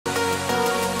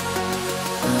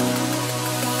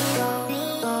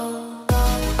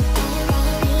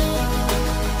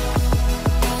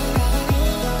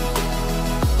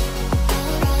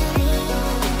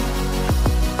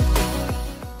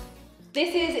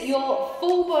your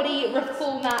full body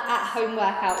reformer at home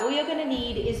workout, all you're gonna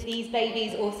need is these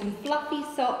babies or some fluffy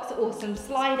socks or some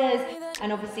sliders,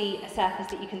 and obviously a surface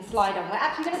that you can slide on. We're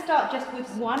actually gonna start just with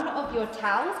one of your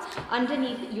towels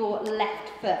underneath your left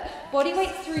foot. Body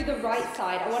weight through the right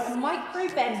side. I want a micro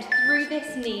bend through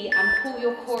this knee and pull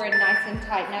your core in nice and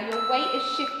tight. Now your weight is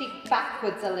shifting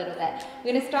backwards a little bit.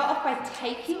 We're gonna start off by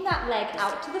taking that leg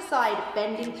out to the side,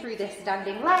 bending through this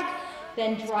standing leg,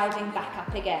 then driving back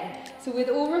up again. So with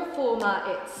all reformer,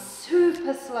 it's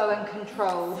super slow and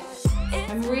controlled.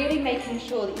 I'm really making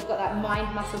sure that you've got that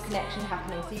mind-muscle connection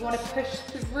happening. So you want to push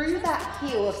through that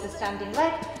heel of the standing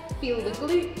leg, feel the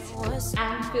glutes,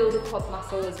 and feel the quad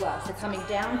muscle as well. So coming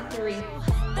down, 3,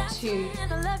 2,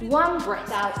 1,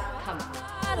 breath out, come up.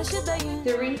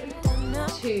 3,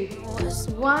 2,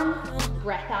 1,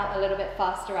 breath out a little bit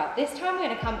faster up. This time we're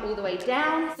gonna come all the way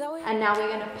down, and now we're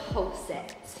gonna pulse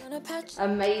it.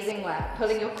 Amazing work.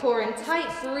 Pulling your core in tight,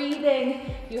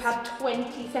 breathing. You have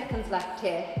 20 seconds left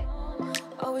here.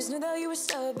 Always knew that you were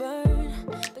stubborn.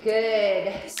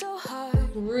 Good.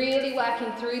 Really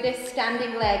working through this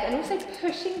standing leg and also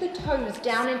pushing the toes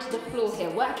down into the floor here,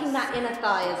 working that inner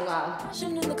thigh as well.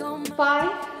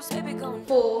 5,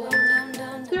 4,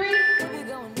 3,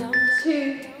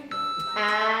 2,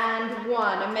 and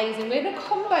 1. Amazing. We're going to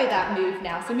combo that move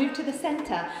now. So move to the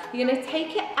center. You're going to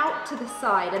take it out to the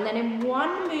side and then in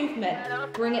one movement,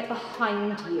 bring it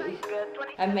behind you.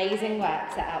 Amazing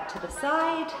work. So out to the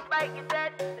side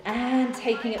and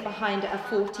taking it behind at a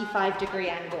 45-degree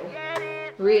angle.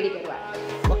 Really good work.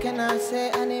 What can I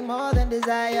say any more than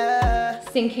desire?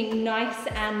 Sinking nice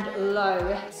and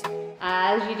low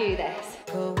as you do this.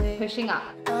 Pushing up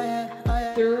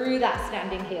through that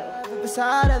standing heel.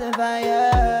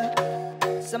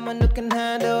 Someone who can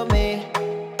handle me.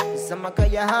 Someone cut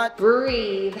your heart.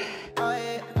 Breathe.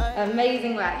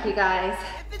 Amazing work, you guys.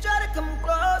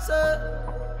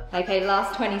 Okay,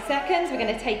 last 20 seconds. We're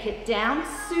going to take it down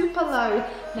super low.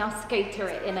 Now skater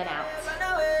it in and out.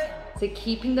 So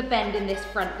keeping the bend in this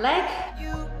front leg.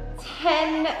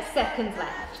 10 seconds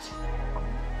left.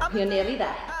 You're nearly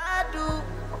there.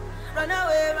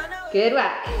 Good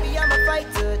work.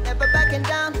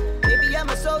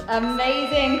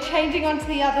 Amazing. Changing onto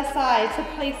the other side. So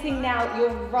placing now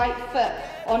your right foot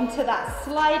onto that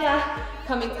slider.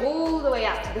 Coming all the way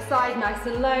out to the side, nice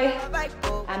and low.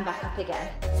 And back up again.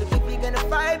 So if you're gonna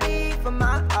fight me for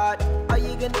my heart, are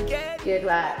you gonna get good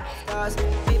work?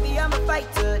 Baby, I'm a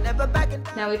fighter, never backing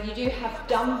down. Now if you do have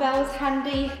dumbbells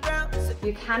handy,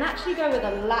 you can actually go with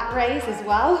a lat raise as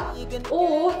well,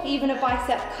 or even a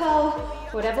bicep curl,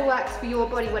 whatever works for your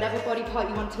body, whatever body part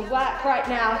you want to work right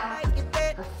now.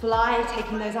 A fly,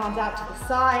 taking those arms out to the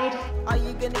side,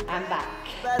 and back.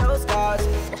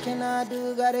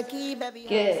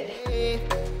 Good.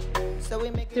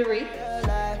 3,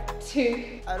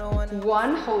 2,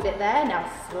 1, hold it there, now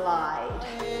slide.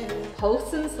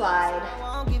 Pulse and slide.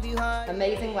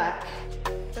 Amazing work.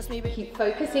 Keep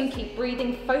focusing, keep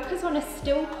breathing, focus on a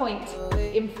still point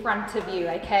in front of you,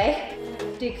 okay?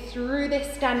 Dig through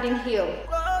this standing heel.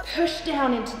 Push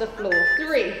down into the floor.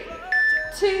 3,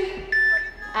 2,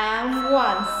 and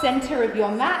 1. Center of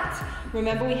your mat.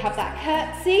 Remember we have that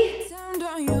curtsy.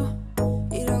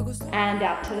 And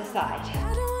out to the side.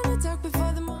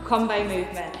 Combo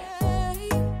movement.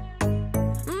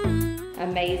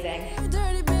 Amazing.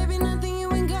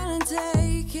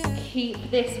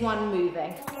 Keep this one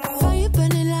moving.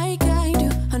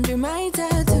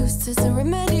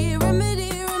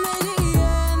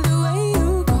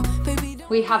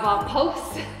 We have our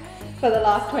pulse for the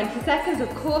last 20 seconds. Of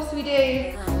course we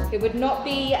do. It would not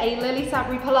be a Lily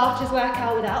Sabri Pilates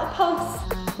workout without a pulse,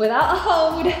 without a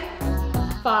hold.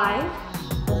 5,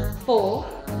 4,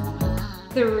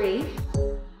 3,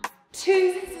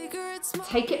 2,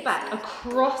 take it back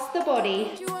across the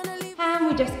body, and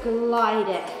we just glide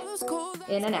it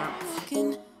in and out.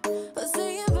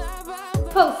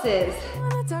 Pulses,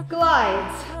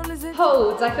 glides,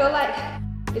 holds. I feel like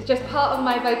it's just part of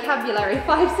my vocabulary.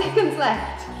 5 seconds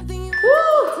left.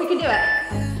 Woo, we can do it.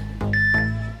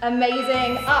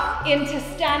 Amazing, up into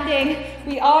standing.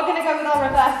 We are gonna go with our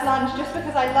reverse lunge just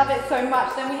because I love it so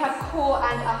much. Then we have core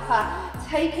and upper.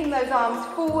 Taking those arms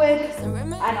forward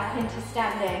and up into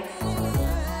standing.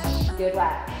 Good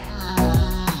work.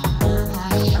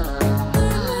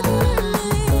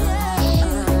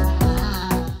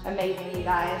 Amazing, you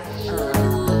guys.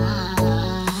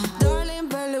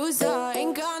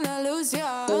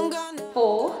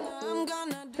 4,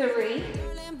 3,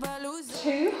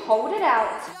 2, hold it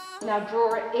out. Now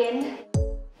draw it in,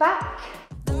 back,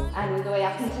 and all the way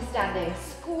up into standing.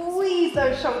 Squeeze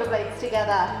those shoulder blades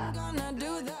together.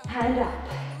 And up.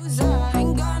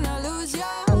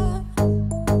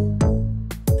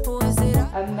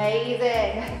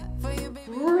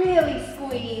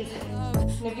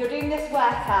 And if you're doing this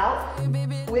workout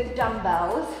with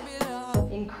dumbbells,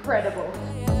 incredible.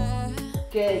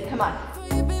 Good, come on.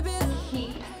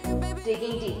 Keep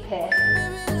digging deep here.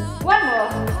 One more.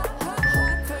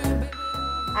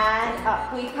 And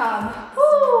up we come.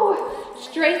 Woo!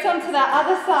 Straight onto that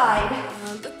other side.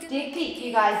 Dig deep,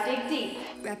 you guys, dig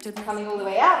deep. Coming all the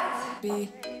way out.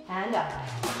 And up.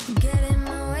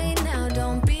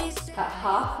 At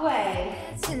halfway,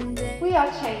 we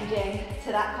are changing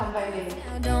to that combo move.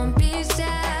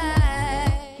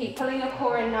 Keep pulling your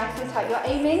core in nice and tight. You're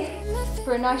aiming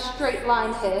for a nice straight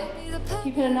line here.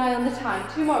 Keeping an eye on the time.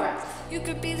 2 more reps. You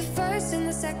could be the first and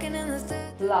the second and the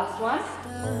third. Last one.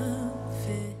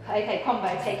 Okay, combo.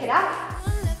 Take it out.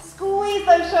 Squeeze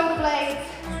those shoulder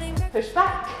blades. Push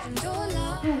back. And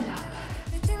up.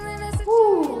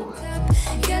 Woo.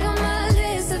 Get on my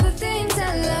list of the things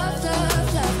I love,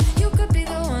 love, love. You could be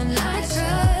the one I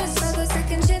trust. All the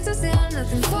second chances, they are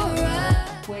nothing for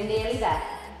us. We're nearly there.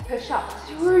 Push up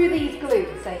through these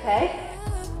glutes, okay?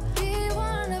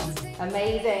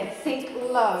 Amazing. Sink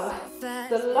low.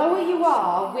 The lower you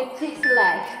are with this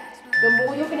leg, the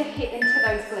more you're going to hit into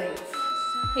those glutes.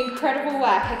 Incredible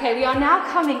work. Okay, we are now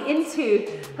coming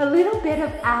into a little bit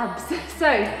of abs.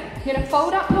 So you're going to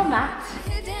fold up your mat.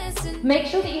 Make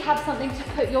sure that you have something to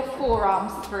put your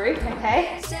forearms through,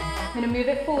 okay? I'm going to move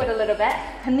it forward a little bit.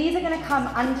 And these are going to come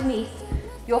underneath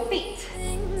your feet,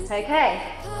 okay?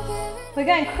 We're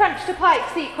going crunch to pike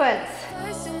sequence.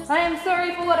 I am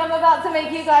sorry for what I'm about to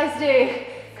make you guys do.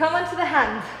 Come onto the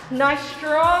hands. Nice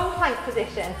strong plank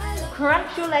position.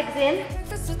 Crunch your legs in.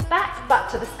 Back, butt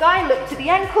to the sky. Look to the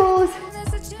ankles.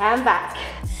 And back.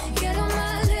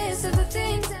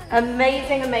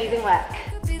 Amazing, amazing work.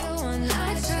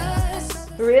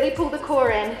 Really pull the core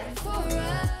in.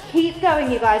 Keep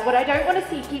going, you guys. What I don't want to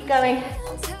see keep going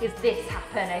is this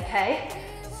happen, okay?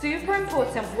 Super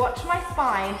important. Watch my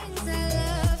spine.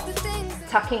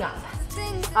 Tucking up.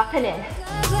 Up and in.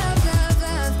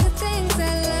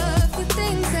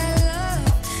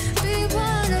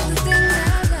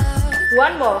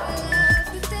 One more.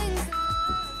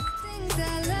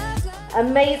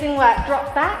 Amazing work.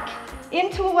 Drop back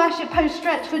into a worship pose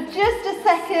stretch for just a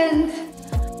second.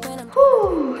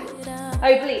 Whew.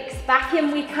 Obliques, back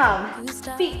in we come.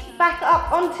 Feet back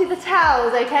up onto the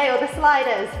towels, okay, or the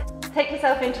sliders. Take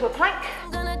yourself into a plank.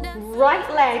 Right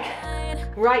leg,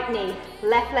 right knee.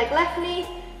 Left leg, left knee.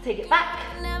 Take it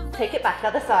back,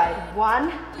 other side.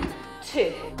 1,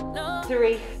 2,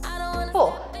 3,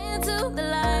 4.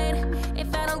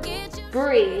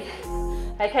 Breathe.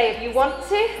 Okay, if you want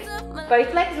to,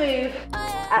 both legs move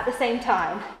at the same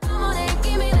time.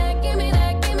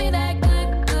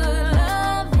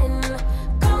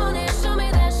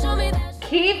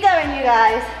 Keep going, you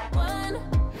guys.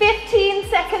 15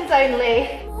 seconds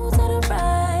only.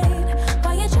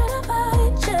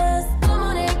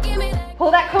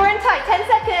 Pull that core in tight, 10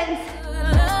 seconds.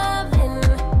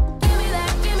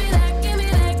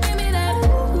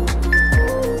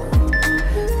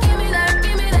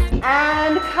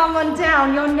 And come on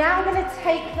down. You're now going to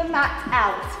take the mat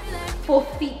out for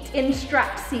feet in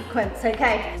strap sequence,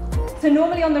 okay? So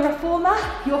normally on the reformer,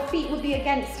 your feet will be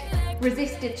against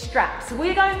resisted straps.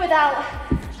 We're going without,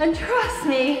 and trust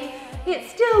me, it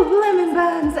still lemon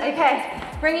burns, okay?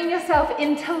 Bringing yourself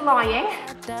into lying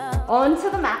onto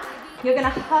the mat. You're gonna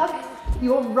hug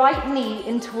your right knee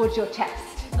in towards your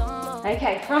chest.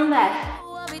 Okay, from there,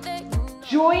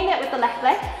 join it with the left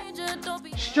leg.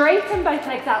 Straighten both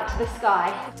legs out to the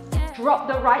sky. Drop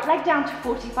the right leg down to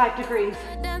 45 degrees.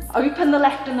 Open the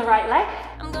left and the right leg.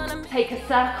 Take a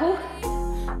circle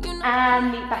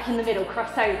and meet back in the middle,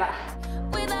 cross over.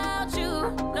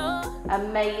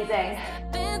 Amazing.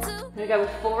 I'm gonna go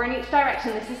with 4 in each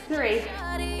direction. This is 3.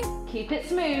 Keep it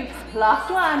smooth. Last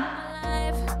one.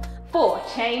 4,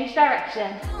 change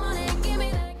direction.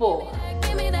 4.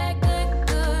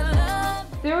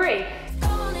 3.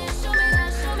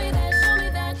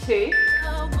 2.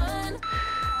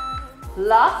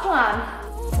 Last one.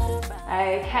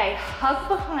 Okay, hug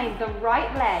behind the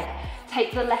right leg.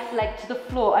 Take the left leg to the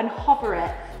floor and hover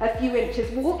it a few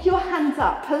inches. Walk your hands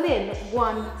up, pull in.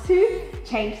 1, 2,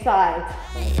 change sides.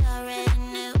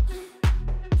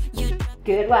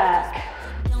 Good work.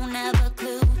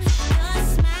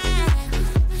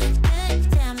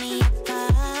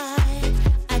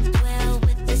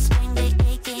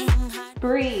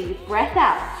 Breathe, breath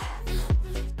out.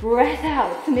 Breath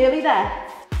out, nearly there.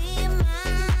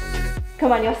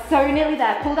 Come on, you're so nearly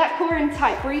there. Pull that core in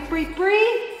tight. Breathe, breathe,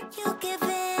 breathe.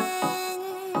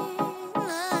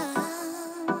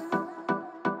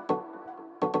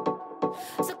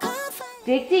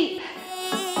 Dig deep.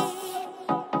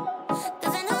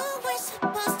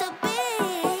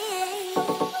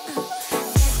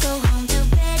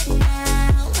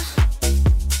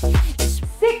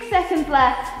 seconds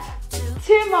left.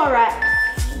 2 more reps.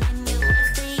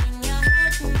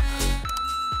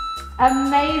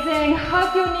 Amazing.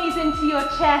 Hug your knees into your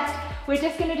chest. We're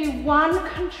just going to do one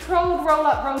controlled roll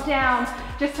up, roll down,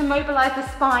 just to mobilize the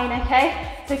spine,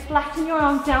 okay? So flatten your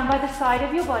arms down by the side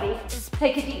of your body.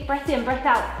 Take a deep breath in, breath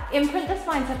out. Imprint the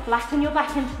spine to flatten your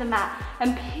back into the mat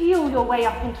and peel your way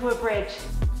up into a bridge.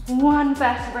 One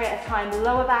vertebrae at a time.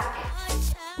 Lower back,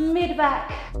 mid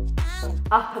back,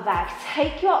 upper back.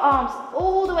 Take your arms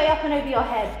all the way up and over your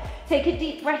head. Take a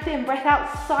deep breath in, breath out,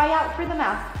 sigh out through the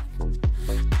mouth.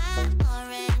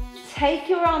 Take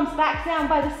your arms back down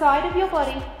by the side of your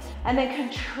body and then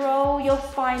control your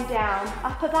spine down.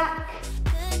 Upper back,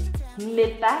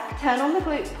 mid back, turn on the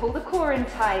glutes, pull the core in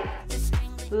tight.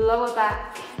 Lower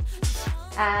back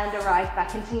and arrive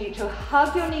back into neutral.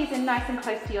 Hug your knees in nice and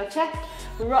close to your chest.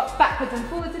 Rock backwards and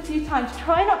forwards a few times.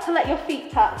 Try not to let your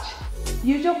feet touch.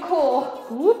 Use your core,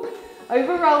 whoop,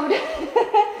 overrolled,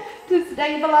 to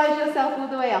stabilize yourself all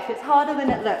the way up. It's harder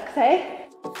than it looks, eh?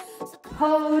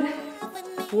 Hold.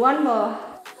 One more.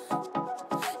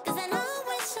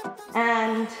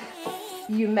 And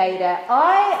you made it.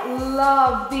 I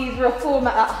love these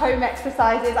reformer at home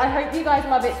exercises. I hope you guys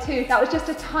love it too. That was just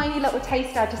a tiny little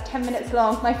taster, just 10 minutes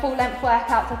long. My full length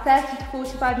workouts are 30 to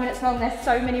 45 minutes long. There's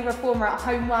so many reformer at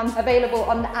home ones available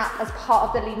on the app as part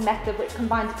of the lean method, which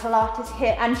combines Pilates,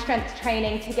 HIIT and strength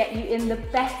training to get you in the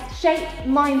best shape,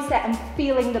 mindset and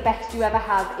feeling the best you ever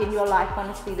have in your life.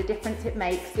 Honestly, the difference it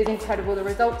makes is incredible. The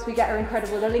results we get are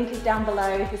incredible. The link is down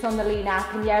below. It's on the lean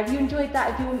app. And yeah, if you enjoyed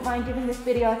that, if you wouldn't mind giving this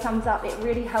video a thumbs up, it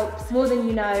really helps more than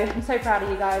you know. I'm so proud of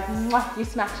you guys. Mwah, you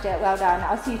smashed it. Well done.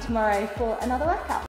 I'll see you tomorrow for another workout.